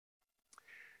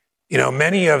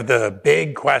Many of the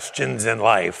big questions in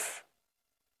life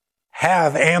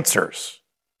have answers.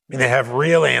 They have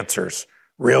real answers,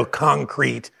 real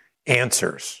concrete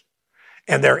answers.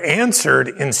 And they're answered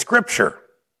in Scripture.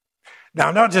 Now,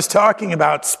 I'm not just talking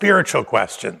about spiritual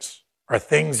questions or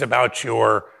things about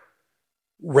your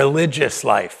religious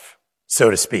life, so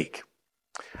to speak.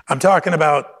 I'm talking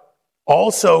about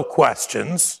also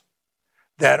questions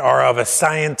that are of a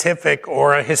scientific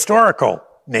or a historical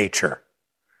nature.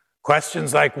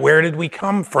 Questions like, where did we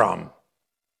come from?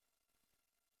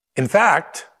 In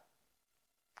fact,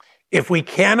 if we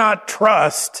cannot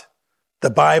trust the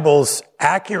Bible's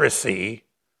accuracy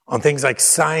on things like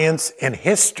science and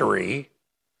history,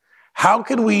 how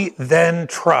can we then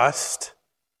trust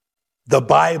the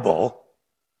Bible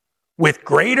with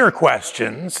greater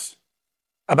questions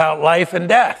about life and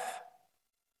death?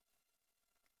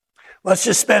 Let's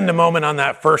just spend a moment on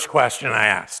that first question I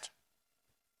asked.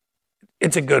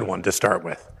 It's a good one to start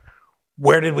with.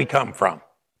 Where did we come from?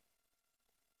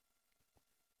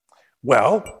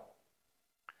 Well,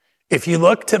 if you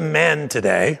look to men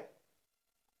today,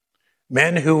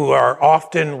 men who are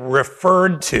often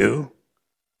referred to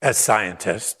as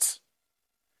scientists,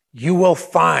 you will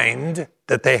find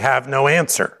that they have no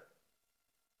answer.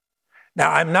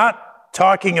 Now, I'm not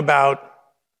talking about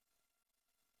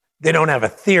they don't have a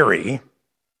theory.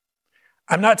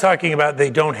 I'm not talking about they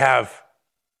don't have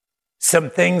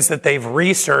some things that they've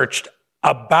researched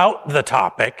about the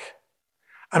topic.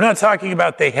 I'm not talking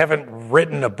about they haven't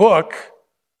written a book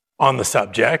on the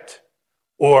subject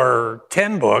or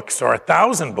 10 books or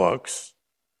 1,000 books.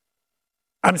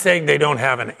 I'm saying they don't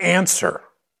have an answer.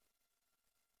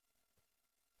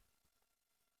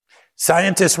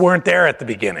 Scientists weren't there at the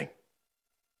beginning.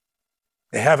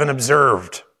 They haven't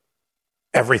observed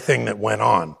everything that went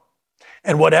on.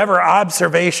 And whatever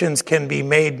observations can be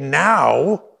made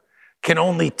now can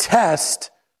only test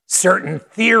certain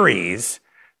theories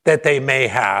that they may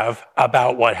have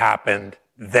about what happened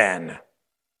then.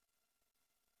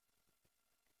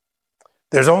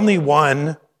 There's only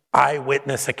one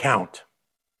eyewitness account.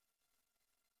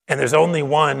 And there's only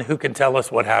one who can tell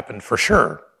us what happened for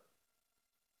sure.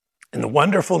 And the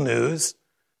wonderful news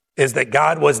is that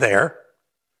God was there,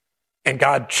 and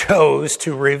God chose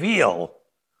to reveal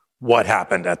what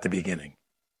happened at the beginning.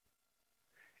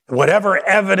 Whatever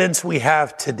evidence we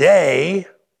have today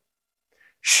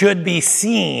should be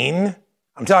seen.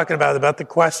 I'm talking about the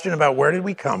question about where did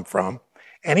we come from.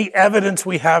 Any evidence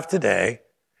we have today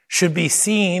should be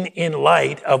seen in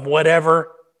light of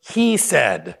whatever he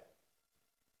said.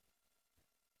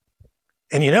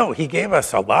 And he gave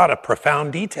us a lot of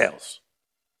profound details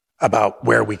about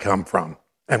where we come from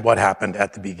and what happened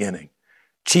at the beginning.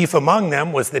 Chief among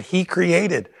them was that he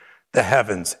created the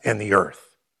heavens and the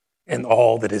earth and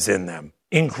all that is in them,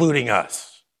 including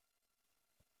us.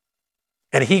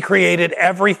 And he created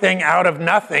everything out of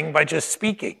nothing by just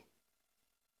speaking.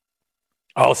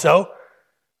 Also,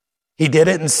 he did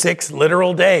it in 6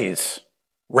 literal days,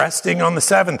 resting on the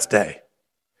 7th day.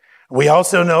 We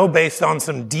also know, based on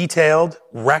some detailed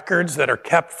records that are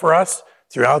kept for us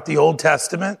throughout the Old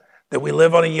Testament, that we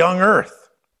live on a young earth.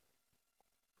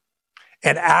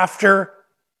 And after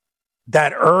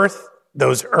that earth,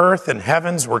 those earth and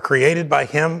heavens were created by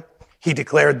him, he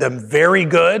declared them very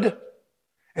good.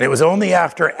 And it was only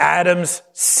after Adam's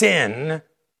sin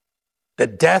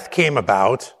that death came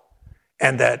about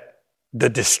and that the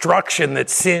destruction that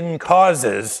sin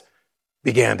causes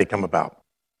began to come about.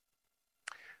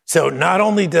 So not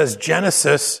only does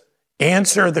Genesis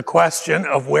answer the question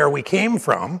of where we came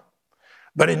from,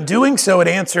 but in doing so, it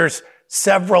answers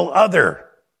several other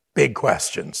big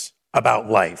questions about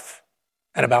life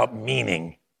and about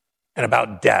meaning and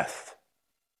about death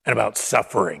and about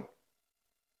suffering.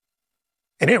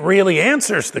 And it really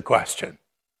answers the question.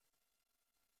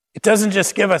 It doesn't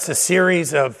just give us a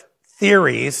series of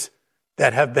theories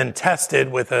that have been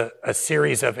tested with a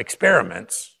series of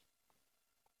experiments.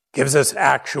 It gives us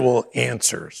actual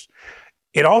answers.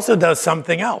 It also does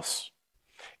something else.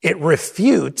 It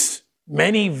refutes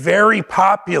many very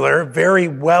popular, very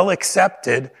well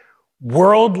accepted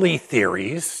worldly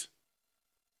theories,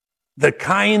 the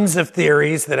kinds of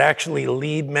theories that actually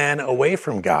lead men away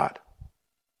from God.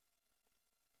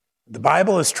 The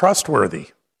Bible is trustworthy.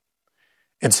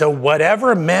 And so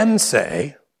whatever men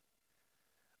say,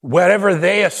 whatever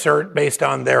they assert based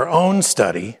on their own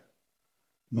study,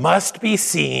 must be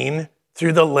seen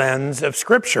through the lens of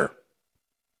Scripture.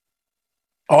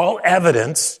 All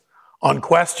evidence on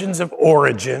questions of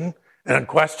origin and on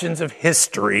questions of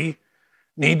history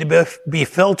need to be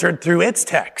filtered through its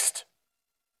text.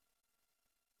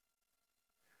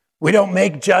 We don't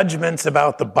make judgments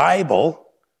about the Bible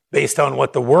based on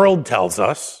what the world tells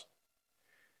us.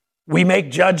 We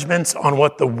make judgments on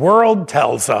what the world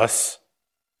tells us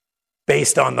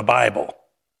based on the Bible.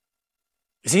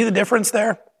 You see the difference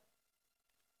there?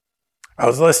 I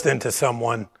was listening to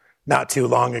someone not too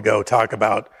long ago talk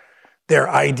about their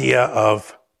idea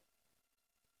of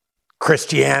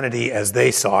Christianity as they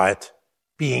saw it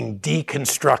being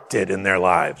deconstructed in their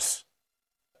lives.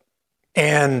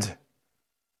 And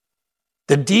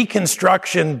the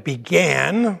deconstruction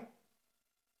began,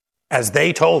 as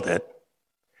they told it,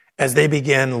 as they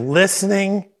began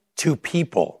listening to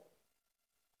people.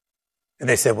 And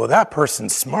they said, well, that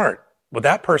person's smart. Well,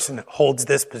 that person holds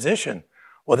this position.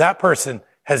 Well, that person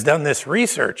has done this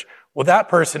research. Well, that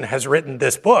person has written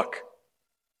this book.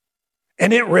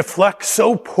 And it reflects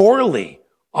so poorly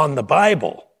on the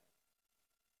Bible.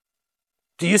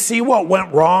 Do you see what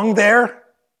went wrong there?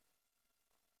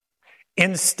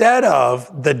 Instead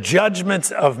of the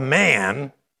judgments of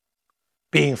man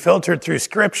being filtered through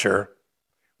Scripture,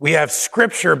 we have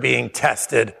Scripture being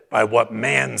tested by what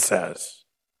man says.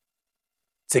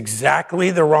 It's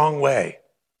exactly the wrong way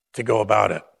to go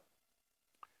about it.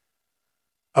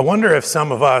 I wonder if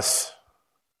some of us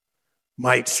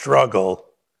might struggle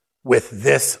with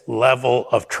this level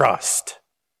of trust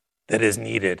that is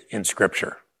needed in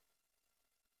Scripture.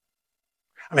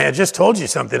 I mean, I just told you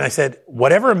something. I said,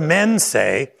 whatever men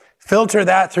say, filter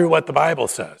that through what the Bible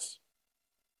says.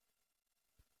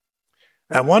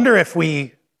 I wonder if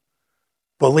we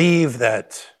believe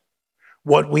that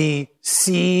what we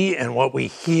see and what we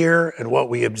hear and what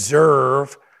we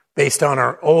observe based on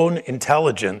our own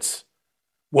intelligence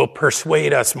will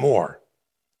persuade us more.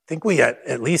 I think we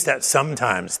at least at some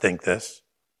times think this.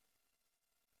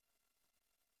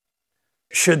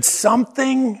 Should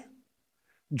something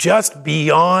just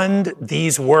beyond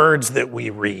these words that we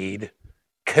read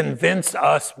convince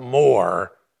us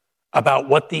more about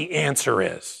what the answer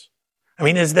is? I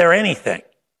mean, is there anything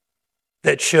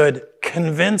that should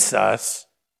convince us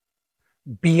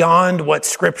beyond what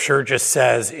Scripture just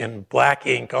says in black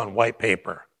ink on white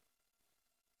paper?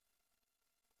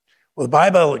 Well, the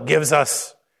Bible gives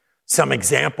us some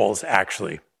examples,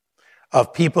 actually,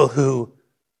 of people who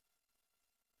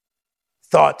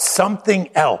thought something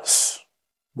else,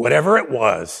 whatever it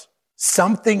was,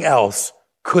 something else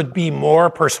could be more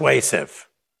persuasive.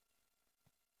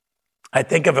 I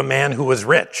think of a man who was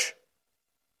rich.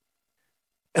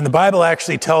 And the Bible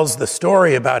actually tells the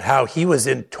story about how he was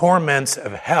in torments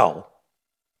of hell.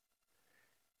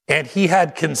 And he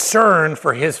had concern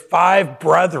for his 5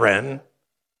 brethren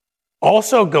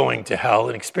also going to hell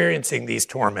and experiencing these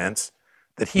torments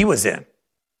that he was in.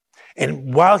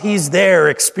 And while he's there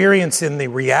experiencing the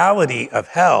reality of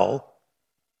hell,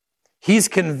 he's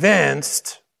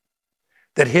convinced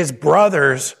that his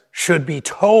brothers should be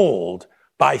told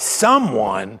by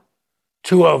someone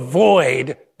to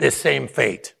avoid this same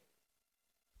fate.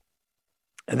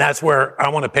 And that's where I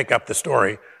want to pick up the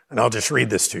story, and I'll just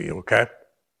read this to you, okay?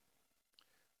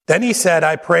 Then he said,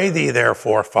 I pray thee,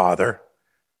 therefore, Father,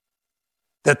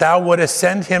 that thou wouldest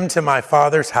send him to my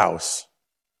father's house,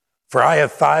 for I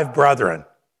have 5 brethren,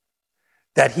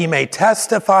 that he may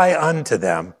testify unto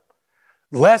them,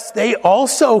 lest they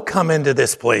also come into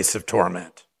this place of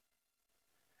torment.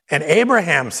 And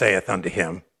Abraham saith unto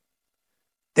him,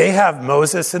 they have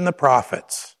Moses and the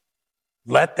prophets.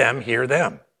 Let them hear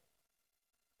them.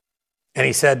 And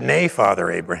he said, Nay,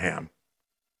 Father Abraham.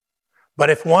 But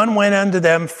if one went unto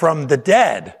them from the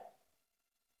dead,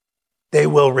 they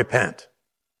will repent.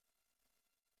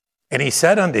 And he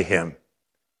said unto him,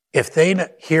 if they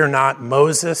hear not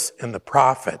Moses and the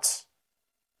prophets,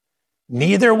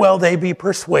 neither will they be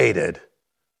persuaded,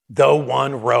 though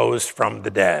one rose from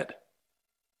the dead.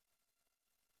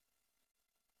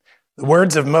 The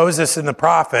words of Moses and the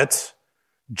prophets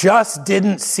just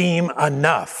didn't seem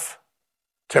enough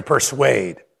to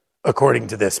persuade, according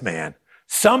to this man.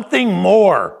 Something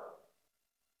more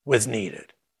was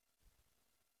needed.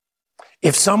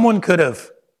 If someone could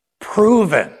have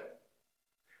proven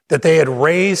that they had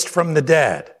raised from the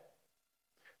dead,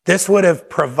 this would have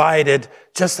provided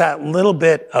just that little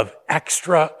bit of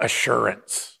extra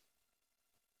assurance.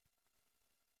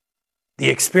 The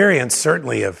experience,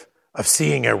 certainly, of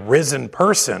seeing a risen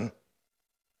person,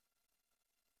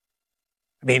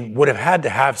 would have had to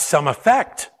have some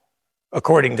effect,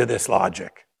 according to this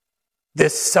logic.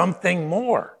 This something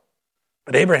more.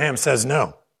 But Abraham says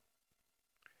no.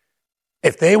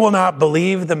 If they will not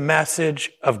believe the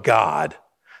message of God,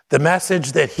 the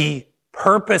message that he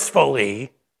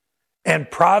purposefully and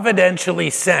providentially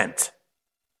sent,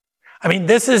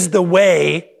 this is the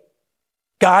way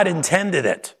God intended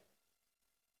it.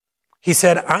 He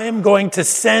said, I am going to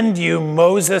send you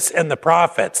Moses and the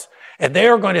prophets, and they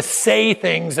are going to say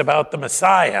things about the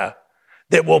Messiah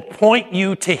that will point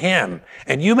you to him.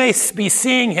 And you may be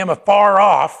seeing him afar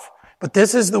off, but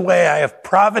this is the way I have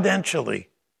providentially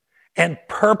and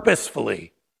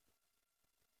purposefully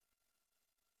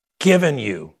given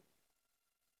you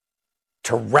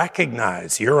to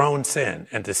recognize your own sin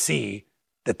and to see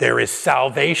that there is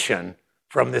salvation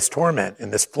from this torment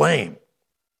and this flame.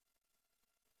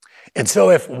 And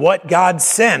so if what God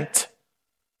sent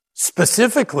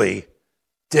specifically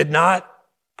did not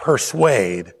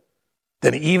persuade,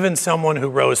 then even someone who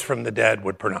rose from the dead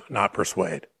would not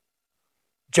persuade.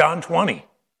 John 20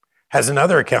 has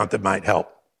another account that might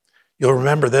help. You'll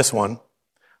remember this one.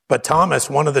 But Thomas,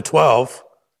 one of the 12,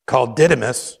 called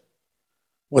Didymus,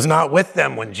 was not with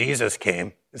them when Jesus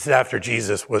came. This is after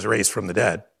Jesus was raised from the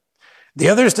dead. The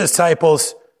other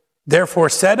disciples therefore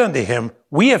said unto him,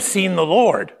 we have seen the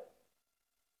Lord.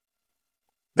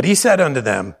 But he said unto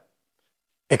them,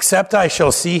 except I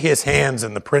shall see his hands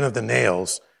in the print of the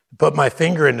nails, and put my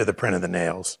finger into the print of the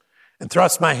nails, and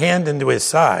thrust my hand into his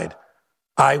side,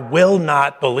 I will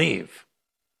not believe.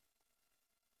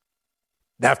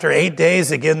 And after 8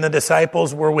 days, again the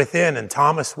disciples were within, and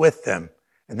Thomas with them.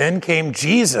 And then came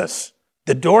Jesus,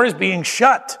 the doors being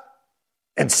shut,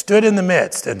 and stood in the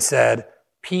midst, and said,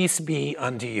 peace be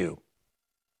unto you.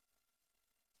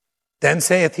 Then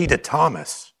saith he to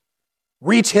Thomas,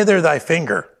 reach hither thy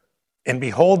finger, and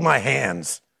behold my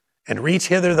hands, and reach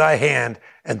hither thy hand,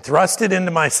 and thrust it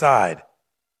into my side,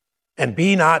 and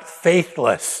be not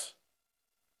faithless,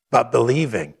 but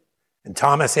believing. And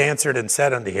Thomas answered and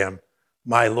said unto him,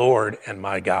 my Lord and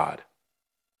my God.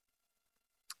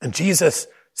 And Jesus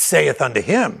saith unto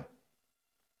him,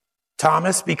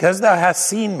 Thomas, because thou hast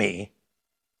seen me,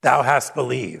 thou hast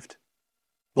believed.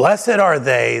 Blessed are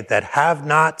they that have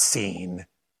not seen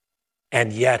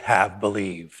and yet have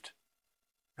believed.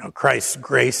 Now, Christ's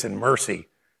grace and mercy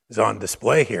is on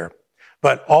display here.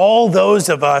 But all those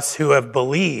of us who have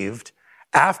believed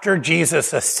after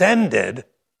Jesus ascended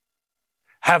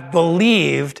have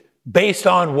believed based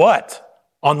on what?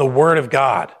 On the Word of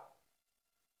God.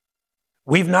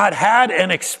 We've not had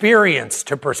an experience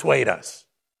to persuade us.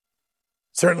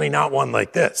 Certainly not one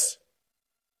like this.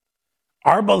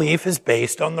 Our belief is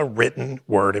based on the written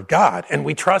Word of God, and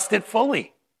we trust it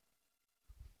fully.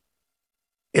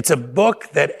 It's a book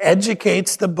that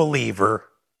educates the believer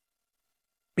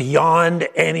beyond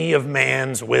any of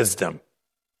man's wisdom.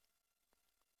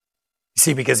 You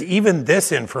see, because even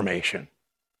this information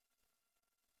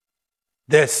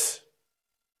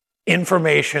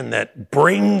that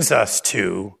brings us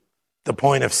to the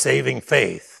point of saving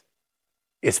faith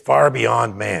is far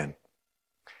beyond man.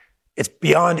 It's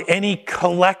beyond any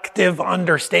collective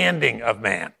understanding of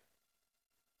man.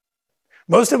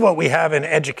 Most of what we have in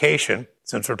education,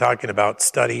 since we're talking about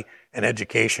study and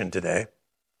education today,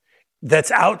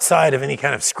 that's outside of any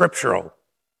kind of scriptural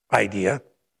idea,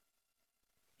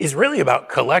 is really about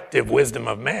collective wisdom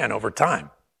of man over time.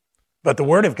 But the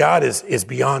Word of God is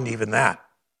beyond even that,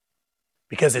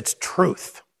 because it's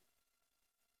truth.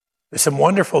 There's some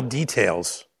wonderful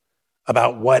details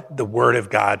about what the Word of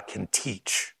God can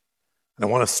teach. And I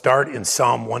want to start in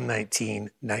Psalm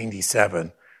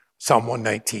 119:97. Psalm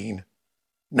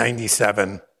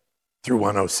 119:97 through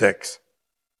 106.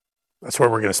 That's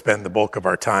where we're going to spend the bulk of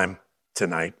our time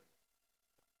tonight.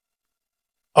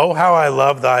 Oh, how I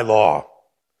love thy law.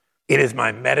 It is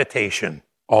my meditation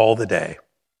all the day.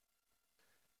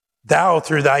 Thou,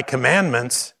 through thy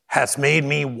commandments, hast made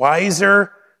me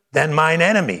wiser than mine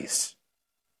enemies,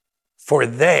 for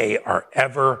they are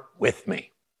ever with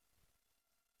me.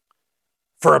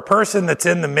 For a person that's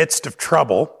in the midst of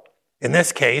trouble, in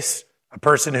this case, a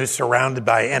person who's surrounded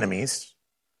by enemies,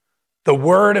 the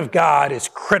Word of God is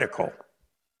critical.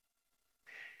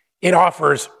 It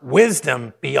offers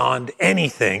wisdom beyond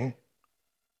anything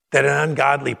that an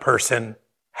ungodly person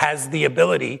has the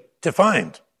ability to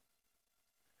find.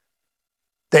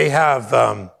 They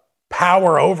have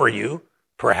power over you,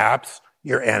 perhaps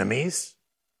your enemies.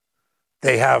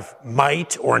 They have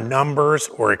might or numbers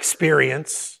or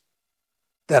experience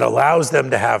that allows them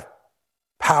to have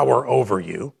power over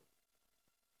you.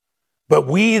 But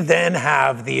we then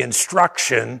have the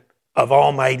instruction of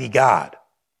Almighty God.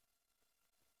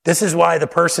 This is why the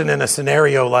person in a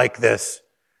scenario like this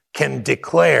can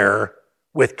declare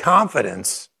with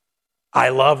confidence, I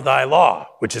love thy law,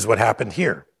 which is what happened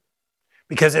here.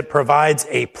 Because it provides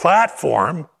a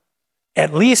platform,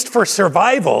 at least for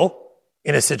survival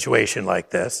in a situation like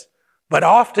this, but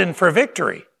often for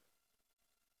victory.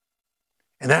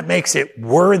 And that makes it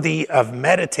worthy of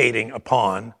meditating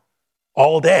upon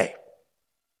all day.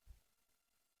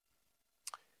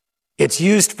 It's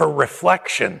used for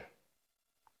reflection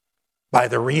by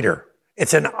the reader.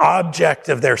 It's an object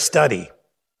of their study.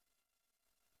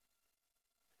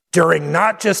 During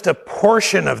not just a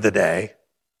portion of the day,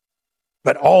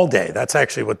 but all day. That's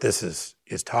actually what this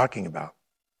is talking about.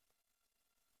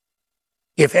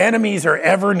 If enemies are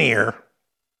ever near,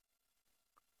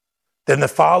 then the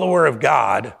follower of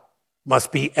God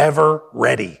must be ever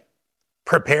ready,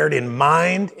 prepared in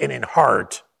mind and in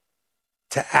heart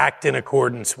to act in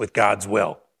accordance with God's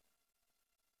will.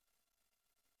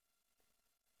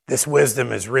 This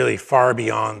wisdom is really far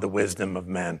beyond the wisdom of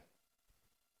men.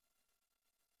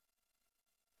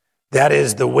 That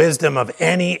is the wisdom of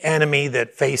any enemy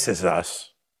that faces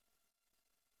us,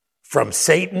 from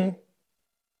Satan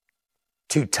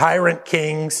to tyrant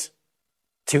kings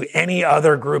to any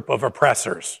other group of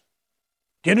oppressors.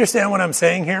 Do you understand what I'm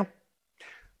saying here?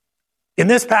 In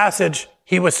this passage,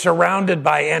 he was surrounded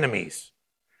by enemies.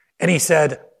 And he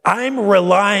said, I'm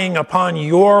relying upon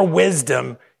your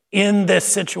wisdom in this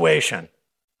situation.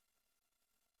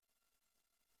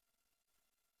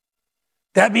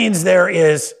 That means there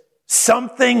is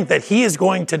something that he is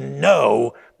going to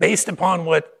know based upon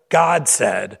what God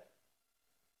said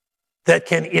that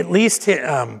can at least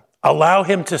allow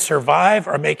him to survive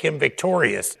or make him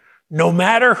victorious, no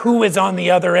matter who is on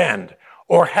the other end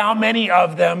or how many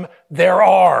of them there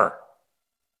are.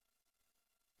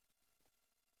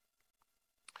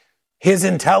 His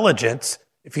intelligence,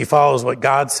 if he follows what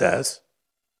God says,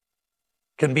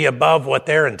 can be above what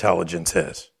their intelligence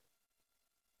is.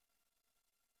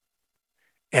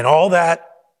 And all that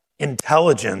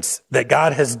intelligence that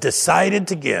God has decided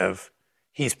to give,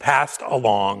 he's passed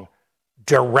along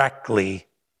directly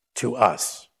to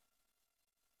us.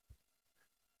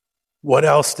 What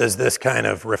else does this kind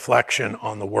of reflection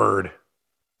on the word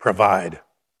provide?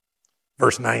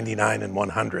 Verse 99 and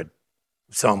 100,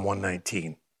 Psalm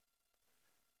 119.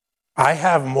 I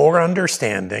have more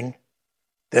understanding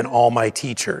than all my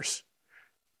teachers.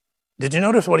 Did you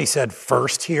notice what he said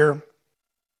first here?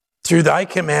 Through thy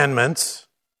commandments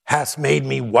hast made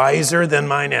me wiser than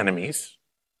mine enemies.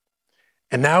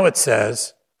 And now it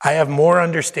says, I have more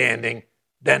understanding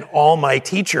than all my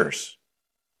teachers.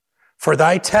 For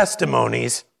thy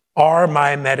testimonies are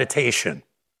my meditation.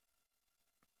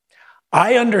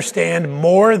 I understand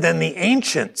more than the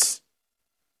ancients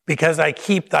because I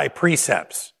keep thy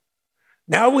precepts.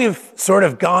 Now we've sort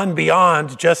of gone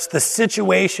beyond just the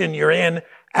situation you're in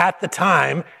at the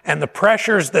time and the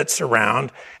pressures that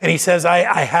surround. And he says, I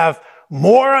have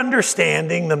more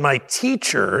understanding than my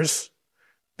teachers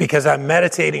because I'm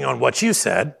meditating on what you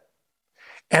said.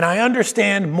 And I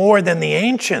understand more than the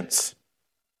ancients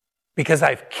because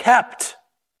I've kept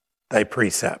thy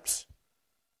precepts.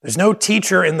 There's no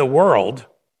teacher in the world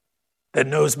that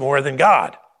knows more than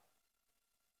God.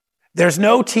 There's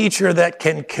no teacher that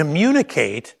can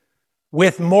communicate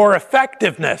with more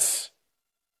effectiveness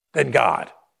than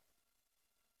God.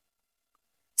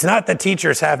 It's not that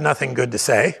teachers have nothing good to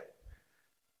say.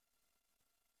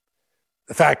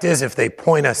 The fact is, if they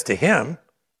point us to him,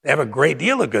 they have a great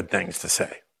deal of good things to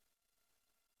say.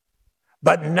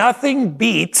 But nothing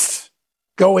beats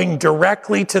going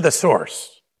directly to the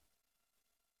source.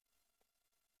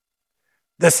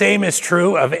 The same is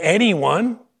true of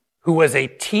anyone who was a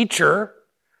teacher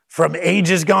from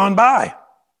ages gone by.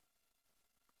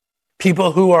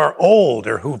 People who are old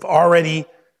or who've already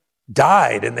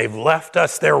died and they've left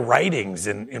us their writings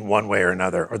in one way or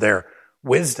another, or their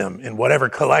wisdom in whatever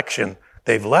collection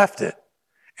they've left it.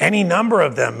 Any number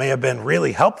of them may have been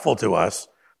really helpful to us,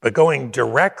 but going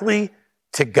directly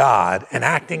to God and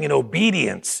acting in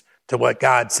obedience to what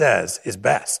God says is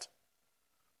best.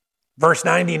 Verse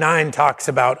 99 talks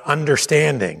about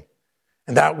understanding,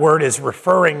 and that word is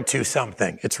referring to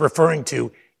something. It's referring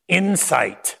to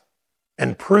insight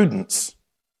and prudence.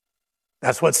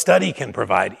 That's what study can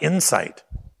provide, insight.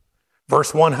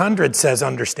 Verse 100 says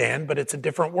understand, but it's a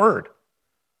different word.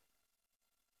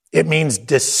 It means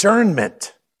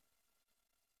discernment,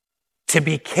 to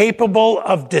be capable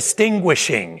of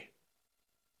distinguishing.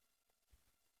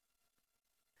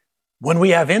 When we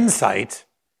have insight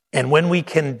and when we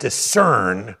can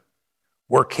discern,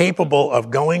 we're capable of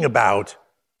going about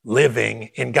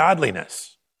living in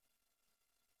godliness.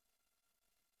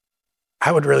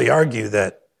 I would really argue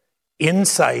that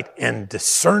insight and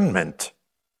discernment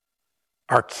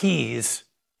are keys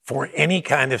for any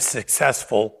kind of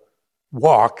successful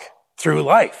walk through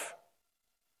life.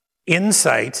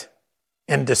 Insight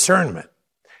and discernment.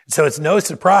 So it's no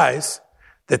surprise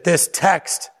that this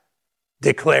text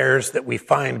declares that we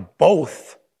find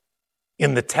both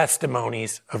in the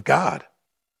testimonies of God.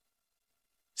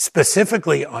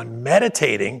 Specifically on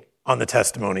meditating on the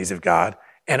testimonies of God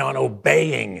and on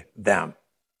obeying them.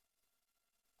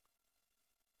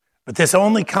 But this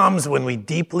only comes when we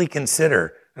deeply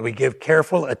consider and we give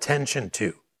careful attention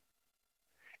to.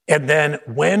 And then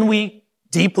when we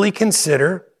deeply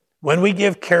consider, when we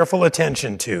give careful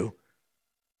attention to,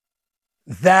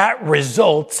 that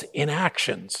results in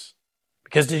actions.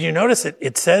 Because did you notice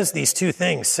it says these two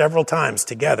things several times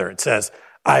together. It says,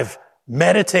 I've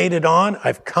meditated on,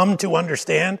 I've come to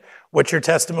understand what your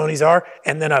testimonies are,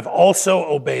 and then I've also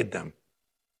obeyed them.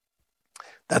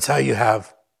 That's how you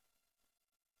have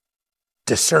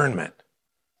discernment,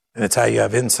 and it's how you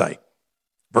have insight.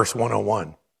 Verse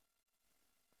 101.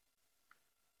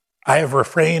 I have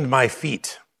refrained my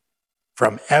feet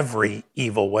from every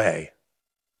evil way,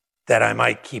 that I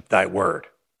might keep thy word.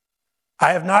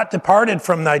 I have not departed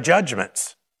from thy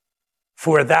judgments,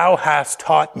 for thou hast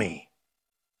taught me.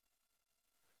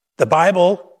 The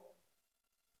Bible,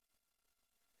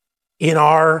 in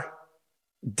our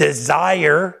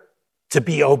desire to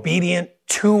be obedient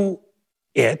to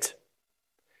it,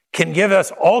 can give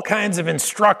us all kinds of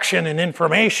instruction and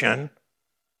information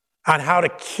on how to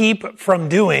keep from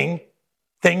doing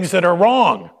things that are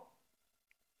wrong.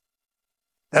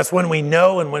 That's when we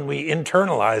know and when we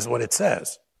internalize what it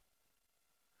says.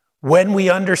 When we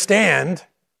understand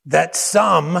that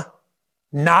some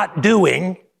not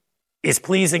doing is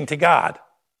pleasing to God.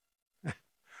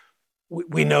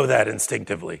 We know that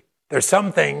instinctively. There's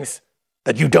some things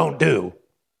that you don't do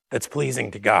that's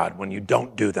pleasing to God when you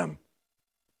don't do them.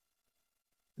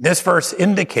 This verse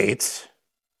indicates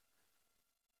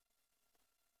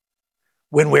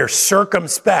when we're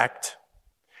circumspect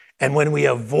and when we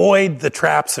avoid the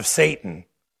traps of Satan,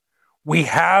 we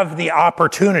have the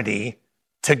opportunity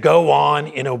to go on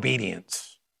in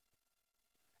obedience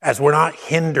as we're not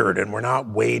hindered and we're not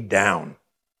weighed down.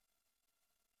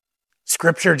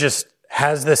 Scripture just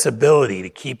has this ability to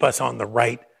keep us on the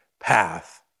right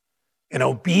path. And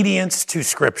obedience to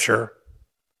Scripture,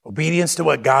 obedience to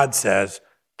what God says,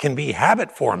 can be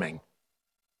habit forming.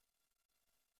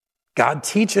 God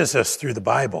teaches us through the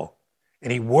Bible,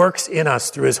 and he works in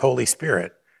us through his Holy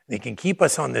Spirit. And he can keep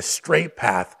us on this straight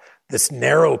path, this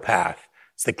narrow path.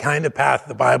 It's the kind of path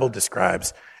the Bible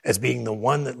describes as being the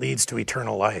one that leads to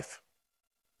eternal life.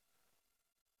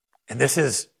 And this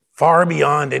is far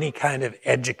beyond any kind of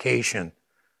education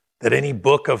that any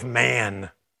book of man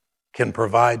can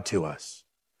provide to us,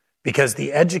 because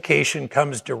the education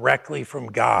comes directly from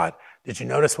God. Did you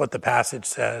notice what the passage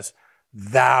says?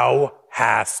 Thou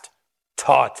hast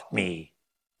taught me.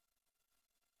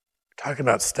 We're talking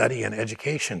about study and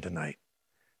education tonight.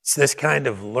 It's this kind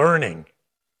of learning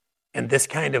and this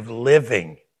kind of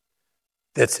living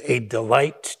that's a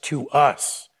delight to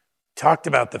us. We talked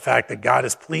about the fact that God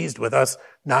is pleased with us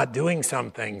not doing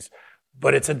some things,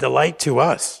 but it's a delight to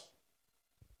us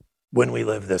when we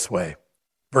live this way.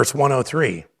 Verse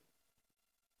 103.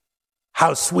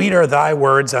 How sweet are thy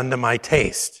words unto my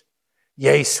taste,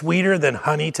 yea, sweeter than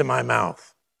honey to my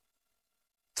mouth.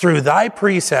 Through thy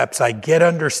precepts I get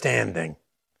understanding.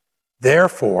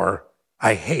 Therefore,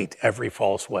 I hate every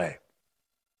false way.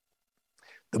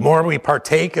 The more we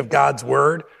partake of God's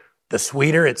word, the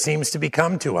sweeter it seems to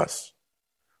become to us,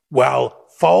 while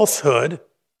falsehood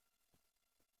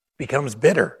becomes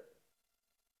bitter.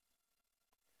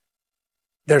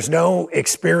 There's no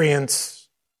experience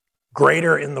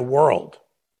greater in the world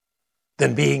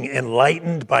than being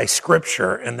enlightened by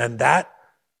Scripture and then that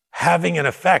having an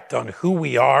effect on who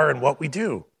we are and what we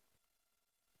do.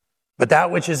 But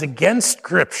that which is against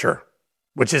Scripture,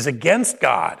 which is against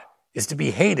God, is to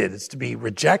be hated, is to be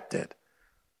rejected.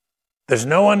 There's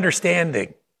no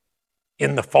understanding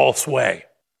in the false way.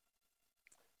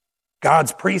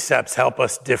 God's precepts help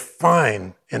us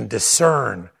define and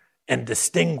discern and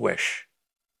distinguish.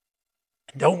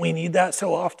 And don't we need that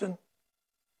so often?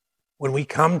 When we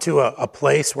come to a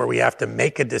place where we have to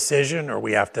make a decision or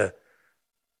we have to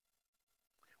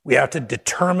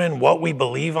determine what we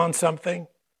believe on something,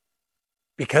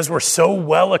 because we're so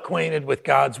well acquainted with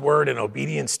God's word and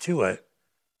obedience to it,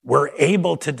 we're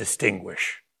able to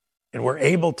distinguish and we're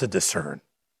able to discern.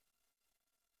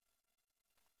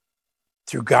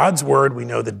 Through God's word, we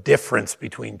know the difference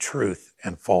between truth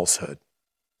and falsehood.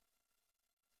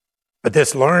 But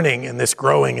this learning and this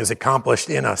growing is accomplished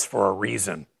in us for a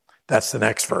reason. That's the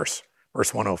next verse,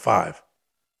 verse 105.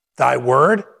 Thy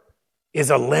word is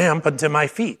a lamp unto my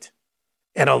feet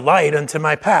and a light unto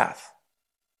my path.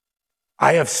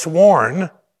 I have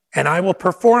sworn, and I will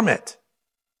perform it,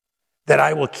 that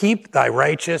I will keep thy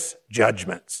righteous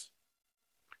judgments.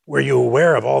 Were you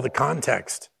aware of all the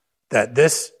context that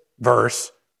this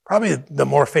verse, probably the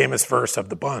more famous verse of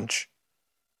the bunch,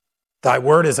 Thy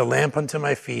word is a lamp unto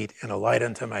my feet and a light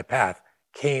unto my path,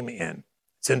 came in.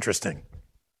 It's interesting.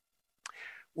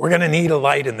 We're going to need a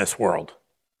light in this world.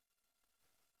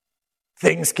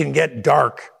 Things can get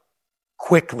dark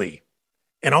quickly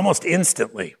and almost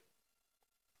instantly.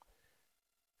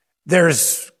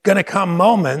 There's going to come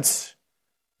moments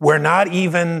where not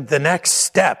even the next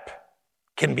step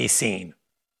can be seen.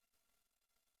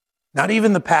 Not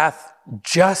even the path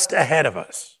just ahead of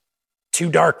us. Too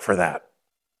dark for that.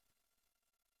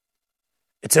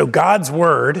 And so God's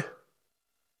word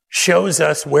shows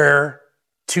us where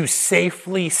to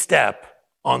safely step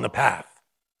on the path.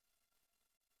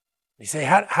 You say,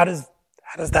 how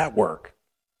does that work?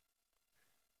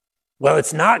 Well,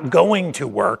 it's not going to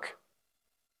work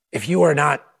if you are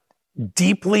not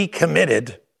deeply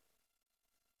committed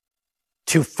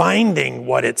to finding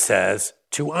what it says,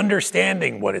 to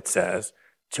understanding what it says,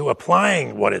 to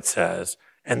applying what it says,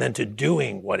 and then to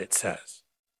doing what it says.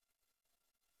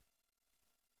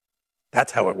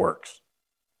 That's how it works.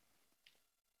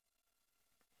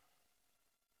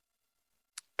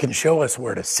 It can show us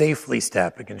where to safely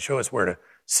step. It can show us where to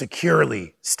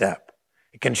securely step.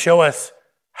 It can show us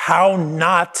how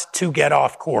not to get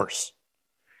off course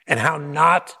and how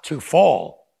not to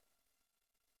fall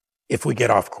if we get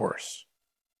off course.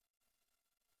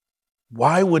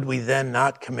 Why would we then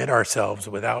not commit ourselves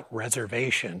without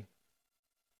reservation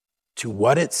to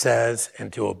what it says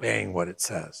and to obeying what it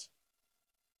says?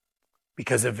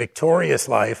 Because a victorious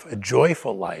life, a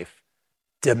joyful life,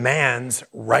 demands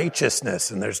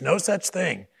righteousness. And there's no such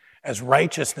thing as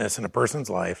righteousness in a person's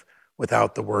life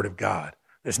without the Word of God.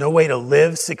 There's no way to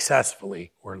live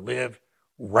successfully or live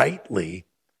rightly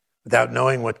without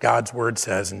knowing what God's Word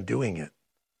says and doing it.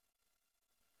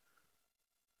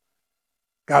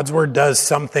 God's Word does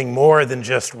something more than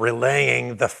just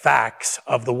relaying the facts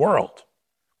of the world.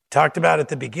 We talked about at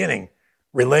the beginning,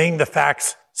 relaying the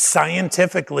facts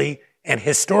scientifically and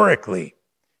historically.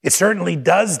 It certainly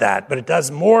does that, but it does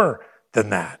more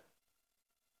than that.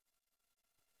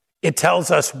 It tells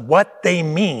us what they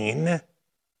mean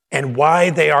and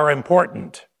why they are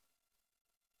important.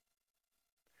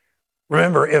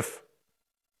 Remember, if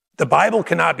the Bible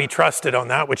cannot be trusted on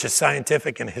that which is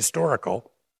scientific and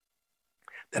historical,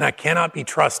 then I cannot be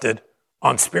trusted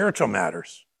on spiritual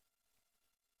matters.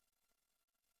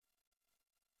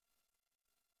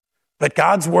 But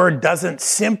God's word doesn't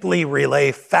simply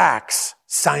relay facts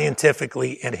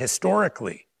scientifically and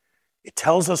historically. It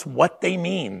tells us what they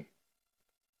mean.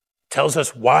 It tells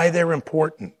us why they're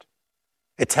important.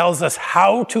 It tells us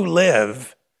how to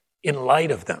live in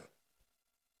light of them.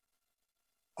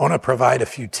 I want to provide a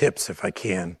few tips, if I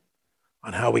can,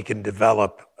 on how we can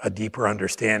develop a deeper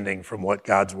understanding from what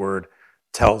God's word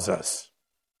tells us.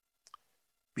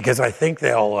 Because I think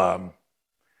they'll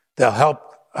help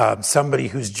somebody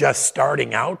who's just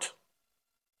starting out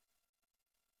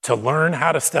to learn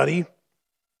how to study.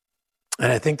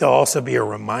 And I think they'll also be a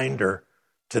reminder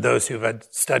to those who've had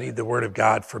studied the Word of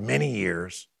God for many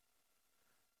years.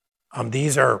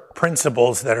 These are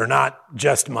principles that are not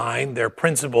just mine. They're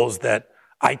principles that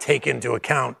I take into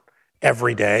account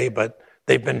every day, but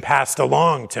they've been passed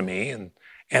along to me.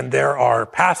 And there are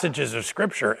passages of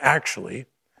Scripture, actually,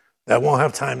 that I won't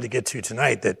have time to get to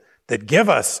tonight that give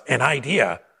us an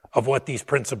idea of what these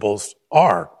principles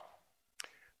are.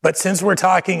 But since we're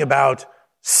talking about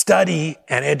study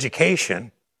and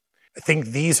education, I think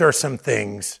these are some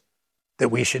things that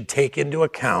we should take into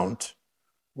account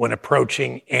when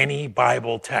approaching any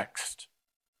Bible text.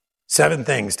 7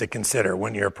 things to consider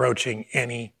when you're approaching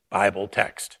any Bible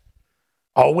text.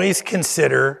 Always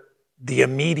consider the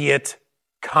immediate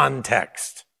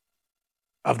context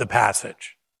of the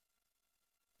passage.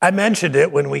 I mentioned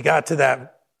it when we got to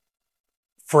that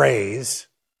phrase,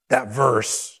 that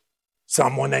verse,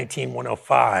 Psalm 119,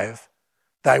 105,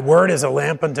 thy word is a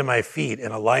lamp unto my feet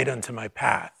and a light unto my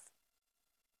path.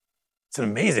 It's an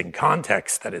amazing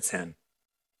context that it's in. It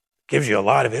gives you a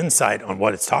lot of insight on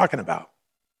what it's talking about.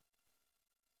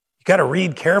 You got to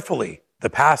read carefully the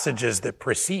passages that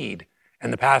precede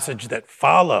and the passage that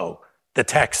follow the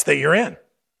text that you're in.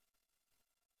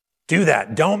 Do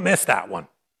that. Don't miss that one.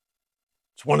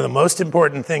 It's one of the most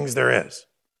important things there is.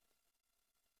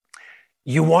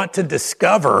 You want to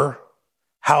discover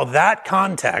how that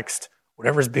context,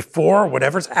 whatever's before,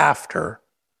 whatever's after,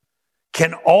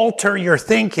 can alter your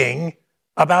thinking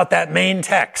about that main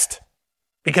text.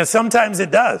 Because sometimes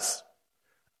it does.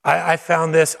 I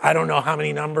found this, I don't know how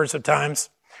many numbers of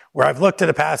times, where I've looked at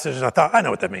a passage and I thought, I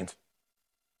know what that means.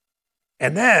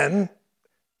 And then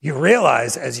you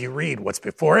realize as you read what's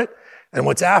before it and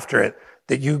what's after it,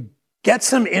 that you get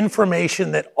some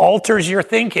information that alters your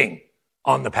thinking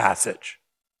on the passage.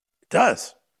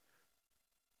 does.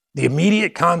 The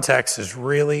immediate context is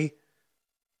really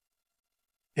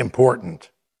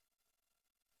important.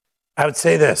 I would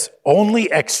say this,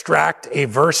 only extract a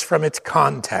verse from its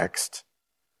context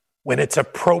when it's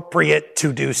appropriate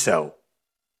to do so.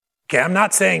 Okay, I'm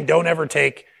not saying don't ever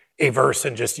take a verse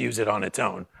and just use it on its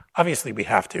own. Obviously, we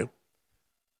have to.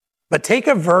 But take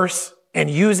a verse and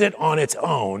use it on its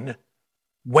own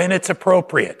when it's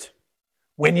appropriate,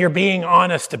 when you're being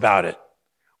honest about it,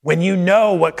 when you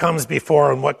know what comes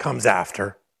before and what comes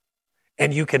after,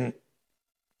 and you can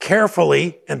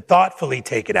carefully and thoughtfully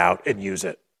take it out and use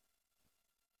it.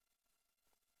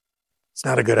 It's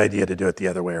not a good idea to do it the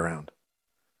other way around.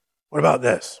 What about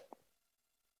this?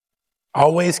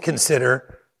 Always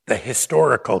consider the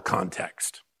historical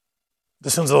context.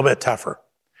 This one's a little bit tougher.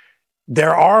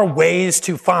 There are ways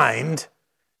to find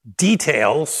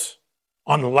details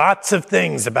on lots of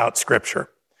things about Scripture.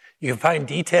 You can find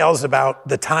details about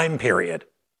the time period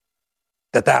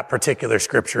that particular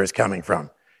Scripture is coming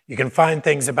from. You can find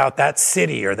things about that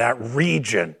city or that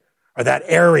region or that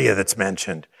area that's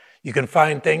mentioned. You can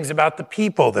find things about the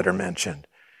people that are mentioned.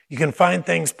 You can find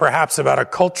things perhaps about a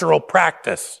cultural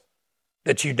practice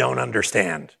that you don't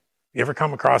understand. You ever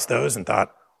come across those and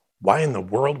thought, why in the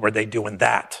world were they doing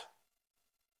that?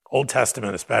 Old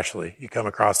Testament especially, you come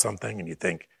across something and you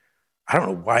think, I don't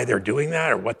know why they're doing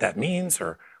that or what that means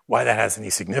or why that has any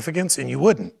significance, and you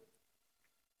wouldn't.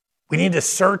 We need to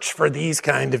search for these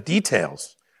kind of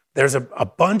details. There's a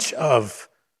bunch of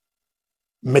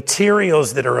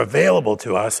materials that are available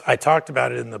to us. I talked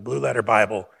about it in the Blue Letter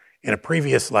Bible in a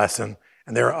previous lesson,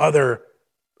 and there are other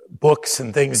books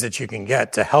and things that you can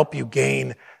get to help you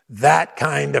gain that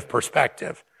kind of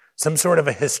perspective, some sort of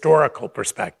a historical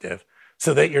perspective,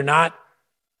 so that you're not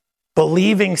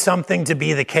believing something to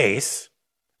be the case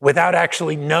without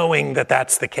actually knowing that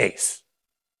that's the case.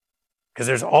 Because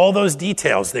there's all those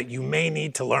details that you may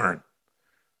need to learn.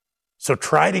 So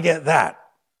try to get that.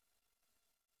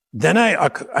 Then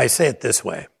I say it this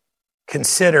way.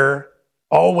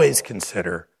 Always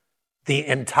consider the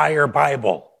entire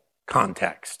Bible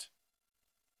context.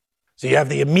 So you have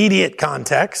the immediate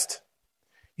context,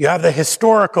 you have the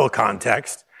historical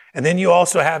context, and then you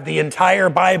also have the entire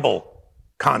Bible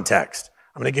context.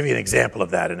 I'm going to give you an example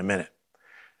of that in a minute.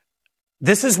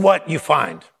 This is what you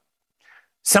find.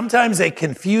 Sometimes a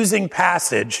confusing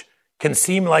passage can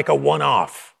seem like a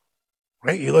one-off,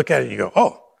 right? You look at it and you go,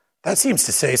 oh, that seems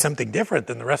to say something different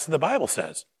than the rest of the Bible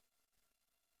says.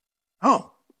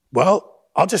 Oh, well,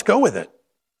 I'll just go with it.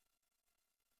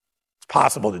 It's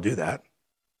possible to do that.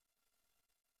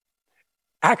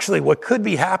 Actually, what could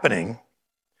be happening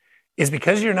is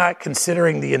because you're not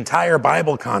considering the entire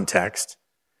Bible context,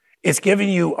 it's giving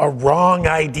you a wrong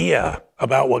idea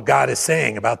about what God is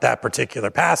saying about that particular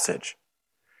passage.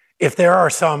 If there are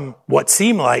some what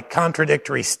seem like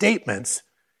contradictory statements,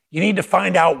 you need to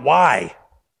find out why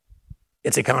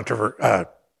it's a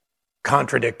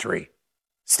contradictory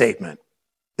statement.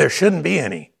 There shouldn't be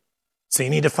any. So you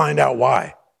need to find out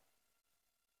why.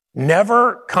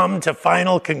 Never come to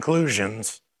final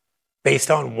conclusions based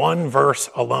on one verse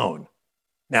alone.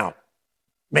 Now,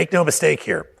 make no mistake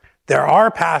here. There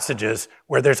are passages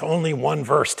where there's only one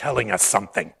verse telling us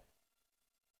something.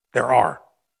 There are.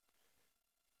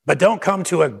 But don't come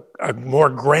to a more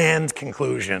grand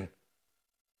conclusion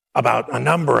about a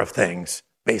number of things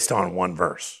based on one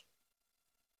verse.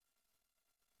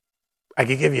 I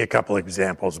could give you a couple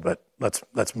examples, but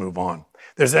let's move on.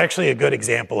 There's actually a good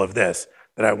example of this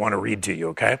that I want to read to you,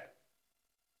 okay?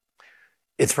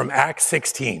 It's from Acts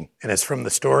 16, and it's from the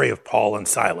story of Paul and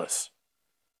Silas.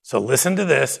 So listen to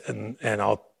this, and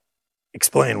I'll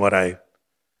explain what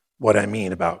I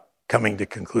mean about coming to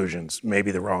conclusions,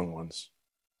 maybe the wrong ones.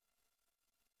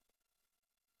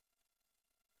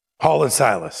 Paul and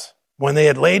Silas, when they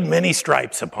had laid many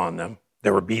stripes upon them,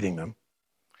 they were beating them,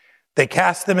 they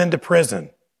cast them into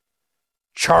prison,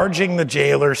 charging the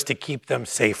jailers to keep them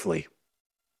safely,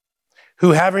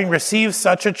 who, having received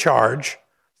such a charge,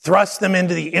 thrust them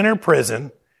into the inner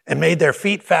prison and made their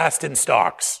feet fast in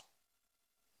stocks.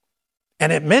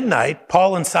 And at midnight,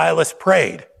 Paul and Silas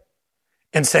prayed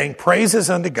and sang praises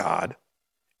unto God,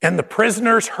 and the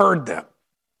prisoners heard them.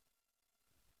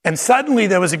 And suddenly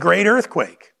there was a great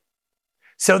earthquake,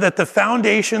 so that the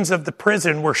foundations of the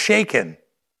prison were shaken.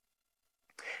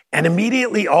 And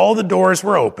immediately all the doors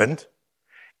were opened,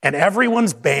 and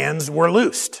everyone's bands were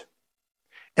loosed.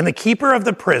 And the keeper of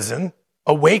the prison,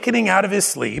 awakening out of his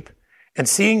sleep and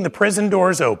seeing the prison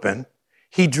doors open,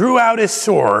 he drew out his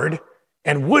sword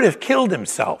and would have killed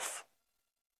himself.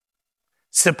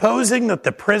 Supposing that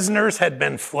the prisoners had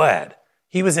been fled,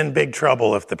 he was in big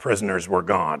trouble if the prisoners were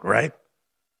gone, right?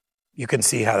 you can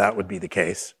see how that would be the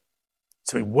case.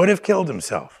 So he would have killed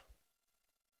himself.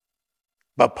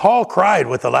 But Paul cried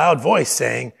with a loud voice,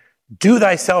 saying, "Do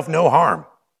thyself no harm,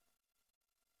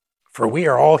 for we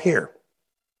are all here."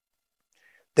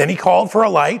 Then he called for a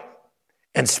light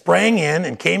and sprang in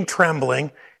and came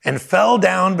trembling and fell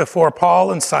down before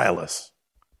Paul and Silas.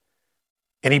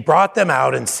 And he brought them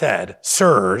out and said,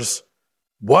 "Sirs,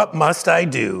 what must I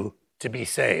do to be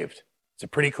saved?" It's a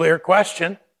pretty clear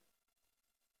question.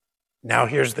 Now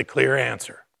here's the clear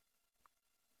answer.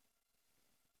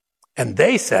 And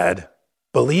they said,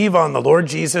 "Believe on the Lord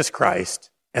Jesus Christ,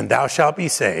 and thou shalt be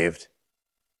saved,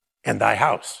 and thy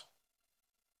house."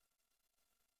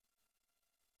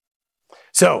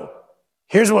 So,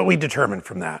 here's what we determined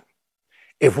from that.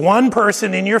 If one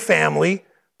person in your family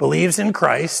believes in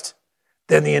Christ,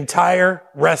 then the entire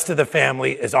rest of the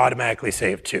family is automatically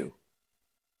saved too.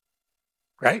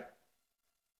 Right?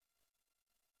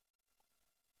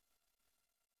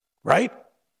 Right?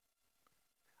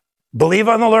 Believe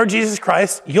on the Lord Jesus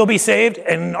Christ, you'll be saved,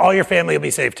 and all your family will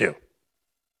be saved too.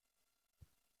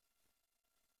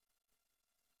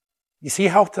 You see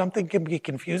how something can be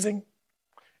confusing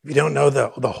if you don't know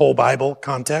the whole Bible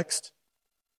context?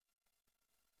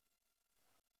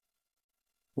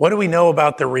 What do we know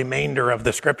about the remainder of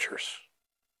the scriptures?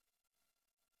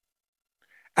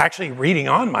 Actually, reading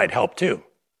on might help too.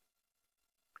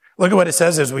 Look at what it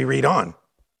says as we read on.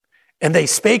 And they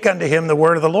spake unto him the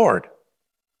word of the Lord,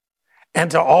 and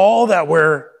to all that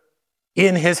were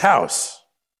in his house.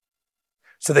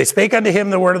 So they spake unto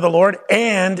him the word of the Lord,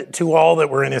 and to all that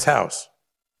were in his house.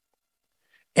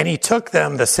 And he took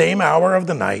them the same hour of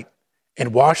the night,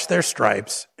 and washed their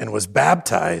stripes, and was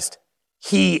baptized,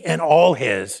 he and all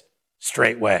his,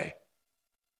 straightway.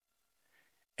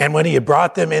 And when he had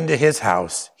brought them into his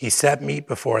house, he set meat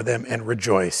before them and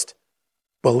rejoiced,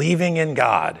 believing in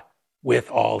God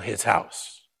with all his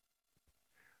house.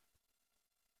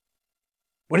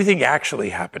 What do you think actually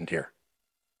happened here?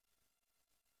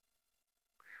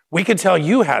 We can tell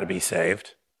you how to be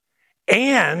saved,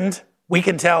 and we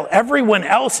can tell everyone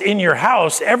else in your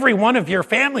house, every one of your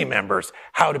family members,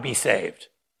 how to be saved.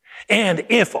 And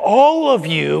if all of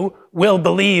you will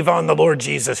believe on the Lord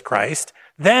Jesus Christ,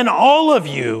 then all of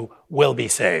you will be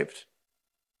saved.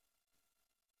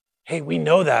 Hey, we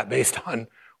know that based on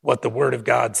what the Word of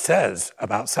God says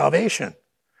about salvation.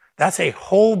 That's a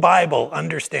whole Bible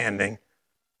understanding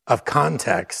of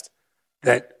context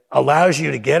that allows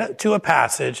you to get to a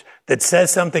passage that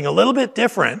says something a little bit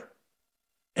different,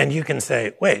 and you can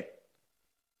say, wait,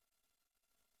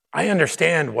 I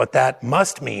understand what that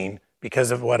must mean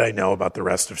because of what I know about the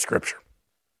rest of Scripture.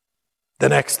 The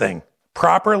next thing,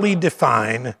 properly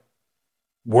define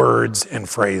words and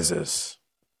phrases.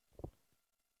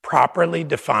 Properly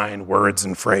define words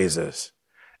and phrases.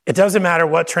 It doesn't matter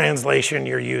what translation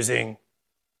you're using.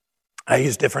 I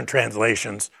use different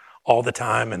translations all the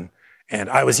time, and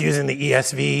I was using the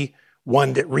ESV,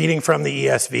 reading from the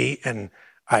ESV, and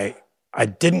I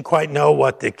didn't quite know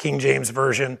what the King James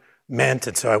Version meant,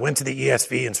 and so I went to the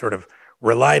ESV and sort of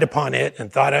relied upon it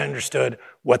and thought I understood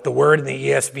what the word in the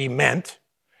ESV meant.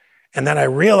 And then I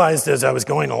realized as I was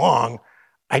going along,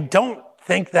 I don't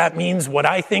think that means what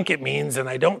I think it means, and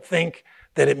I don't think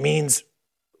that it means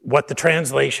what the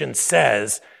translation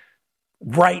says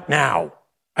right now.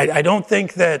 I don't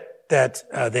think that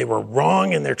they were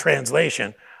wrong in their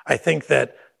translation. I think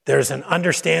that there's an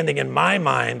understanding in my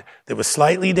mind that was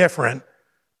slightly different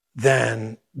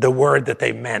than the word that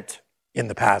they meant in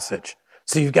the passage.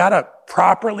 So you've got to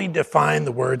properly define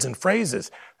the words and phrases.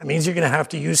 That means you're going to have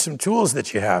to use some tools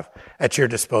that you have at your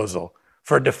disposal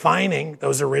for defining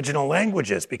those original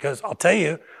languages, because I'll tell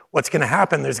you what's going to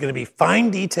happen. There's going to be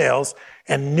fine details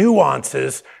and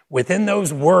nuances within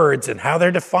those words and how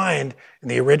they're defined in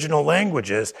the original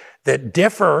languages that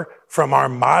differ from our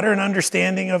modern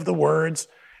understanding of the words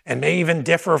and may even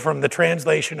differ from the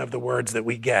translation of the words that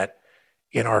we get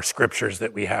in our scriptures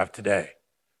that we have today.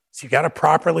 So you've got to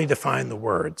properly define the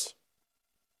words.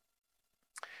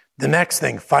 The next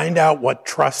thing, find out what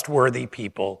trustworthy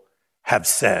people have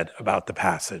said about the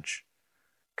passage.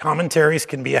 Commentaries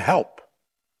can be a help.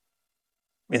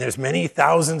 I mean, there's many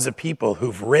thousands of people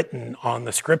who've written on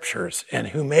the scriptures and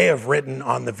who may have written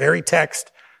on the very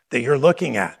text that you're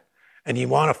looking at. And you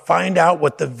want to find out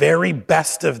what the very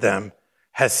best of them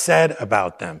has said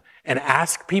about them. And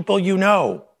ask people you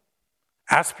know.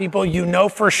 Ask people you know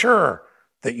for sure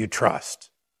that you trust.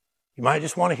 You might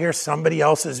just want to hear somebody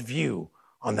else's view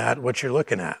on that, what you're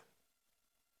looking at.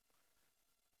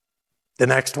 The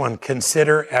next one,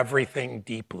 consider everything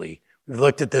deeply. We've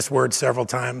looked at this word several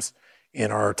times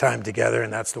in our time together,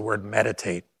 and that's the word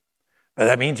meditate. But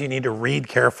that means you need to read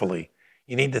carefully.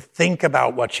 You need to think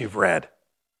about what you've read.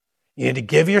 You need to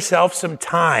give yourself some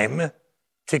time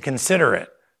to consider it.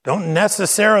 Don't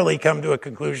necessarily come to a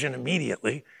conclusion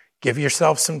immediately. Give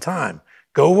yourself some time.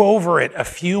 Go over it a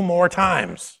few more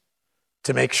times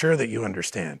to make sure that you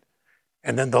understand.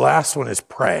 And then the last one is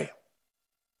pray.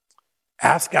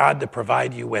 Ask God to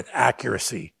provide you with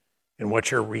accuracy in what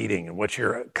you're reading and what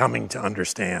you're coming to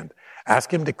understand.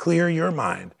 Ask him to clear your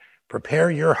mind,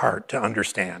 prepare your heart to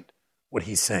understand what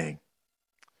he's saying.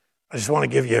 I just want to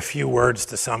give you a few words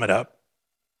to sum it up.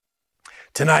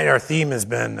 Tonight, our theme has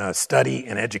been study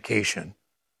and education.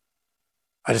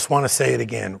 I just want to say it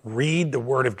again. Read the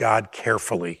Word of God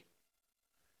carefully.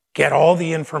 Get all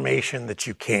the information that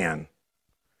you can.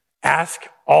 Ask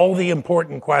all the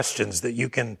important questions that you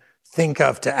can think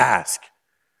of to ask.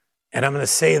 And I'm going to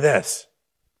say this.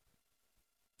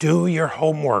 Do your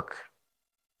homework.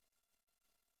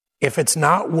 If it's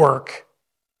not work,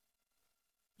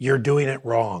 you're doing it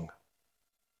wrong.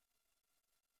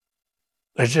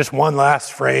 There's just one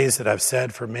last phrase that I've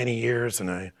said for many years, and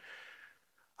I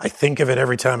think of it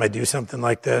every time I do something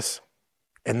like this,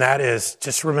 and that is,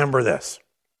 just remember this.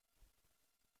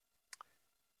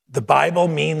 The Bible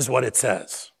means what it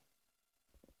says.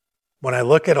 When I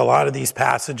look at a lot of these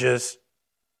passages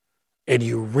and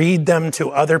you read them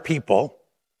to other people,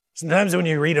 sometimes when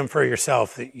you read them for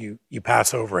yourself, you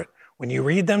pass over it. When you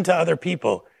read them to other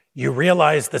people, you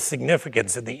realize the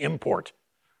significance and the import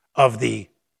of the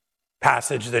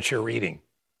passage that you're reading.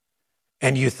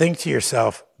 And you think to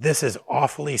yourself, this is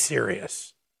awfully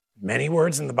serious. Many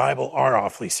words in the Bible are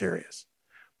awfully serious,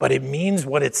 but it means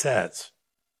what it says.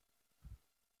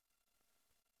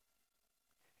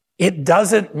 It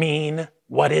doesn't mean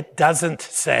what it doesn't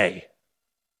say.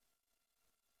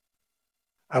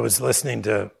 I was listening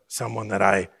to someone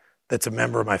that's a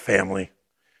member of my family,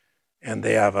 and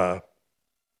they have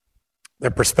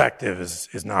their perspective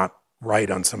is not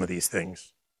right on some of these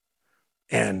things.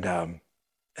 And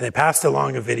they passed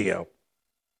along a video,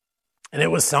 and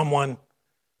it was someone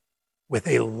with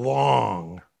a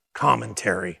long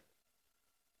commentary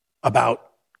about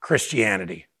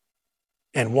Christianity,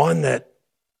 and one that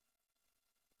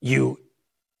you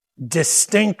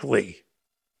distinctly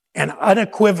and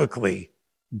unequivocally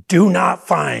do not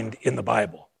find in the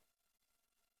Bible.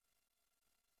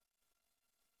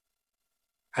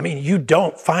 I mean, you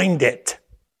don't find it.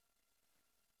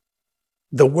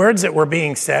 The words that were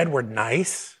being said were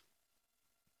nice.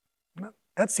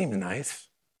 That seems nice.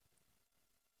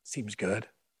 Seems good.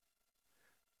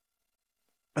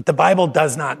 But the Bible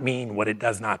does not mean what it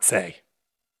does not say.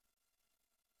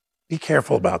 Be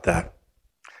careful about that.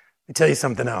 Let me tell you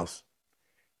something else.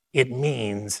 It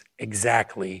means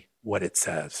exactly what it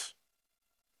says.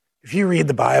 If you read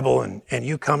the Bible and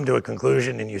you come to a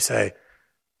conclusion and you say,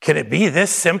 can it be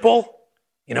this simple?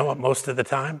 You know what, most of the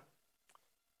time,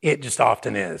 it just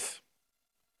often is.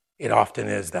 It often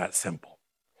is that simple.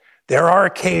 There are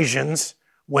occasions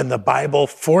when the Bible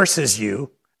forces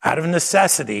you, out of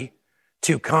necessity,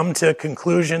 to come to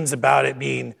conclusions about it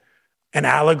being an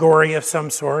allegory of some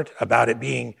sort, about it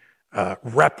being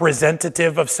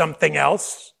representative of something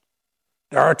else.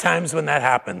 There are times when that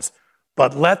happens.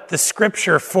 But let the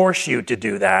Scripture force you to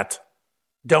do that.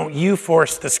 Don't you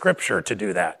force the Scripture to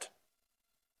do that.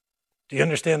 Do you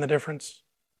understand the difference?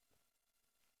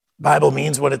 Bible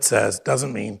means what it says,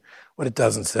 doesn't mean what it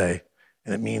doesn't say,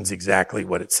 and it means exactly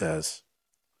what it says.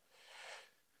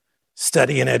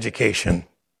 Study and education.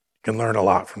 You can learn a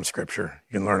lot from Scripture.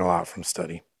 You can learn a lot from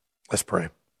study. Let's pray.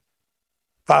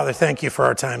 Father, thank you for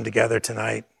our time together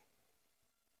tonight.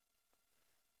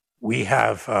 We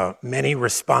have many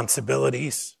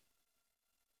responsibilities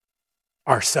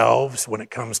ourselves when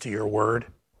it comes to your word.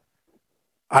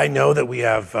 I know that we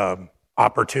have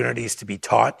opportunities to be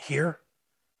taught here.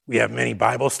 We have many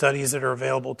Bible studies that are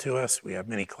available to us. We have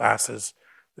many classes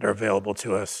that are available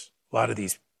to us. A lot of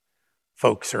these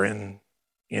folks are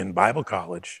in Bible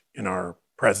college in our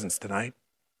presence tonight.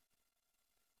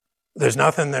 There's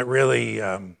nothing that really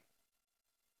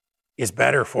is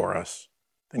better for us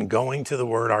than going to the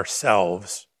Word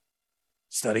ourselves,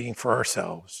 studying for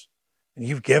ourselves. And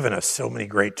you've given us so many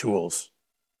great tools.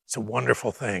 It's a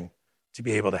wonderful thing to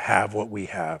be able to have what we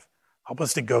have. Help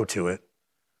us to go to it.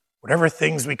 Whatever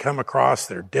things we come across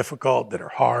that are difficult, that are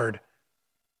hard,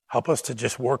 help us to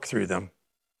just work through them.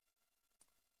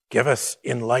 Give us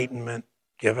enlightenment.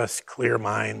 Give us clear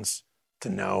minds to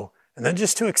know, and then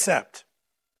just to accept.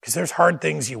 Because there's hard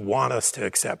things you want us to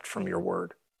accept from your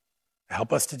word.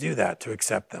 Help us to do that, to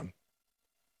accept them.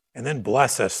 And then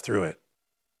bless us through it.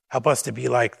 Help us to be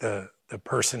like the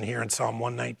person here in Psalm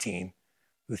 119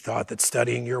 who thought that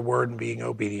studying your word and being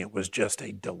obedient was just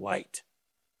a delight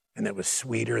and that was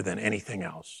sweeter than anything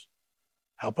else.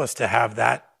 Help us to have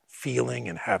that feeling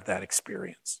and have that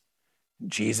experience. In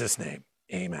Jesus' name,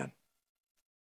 amen.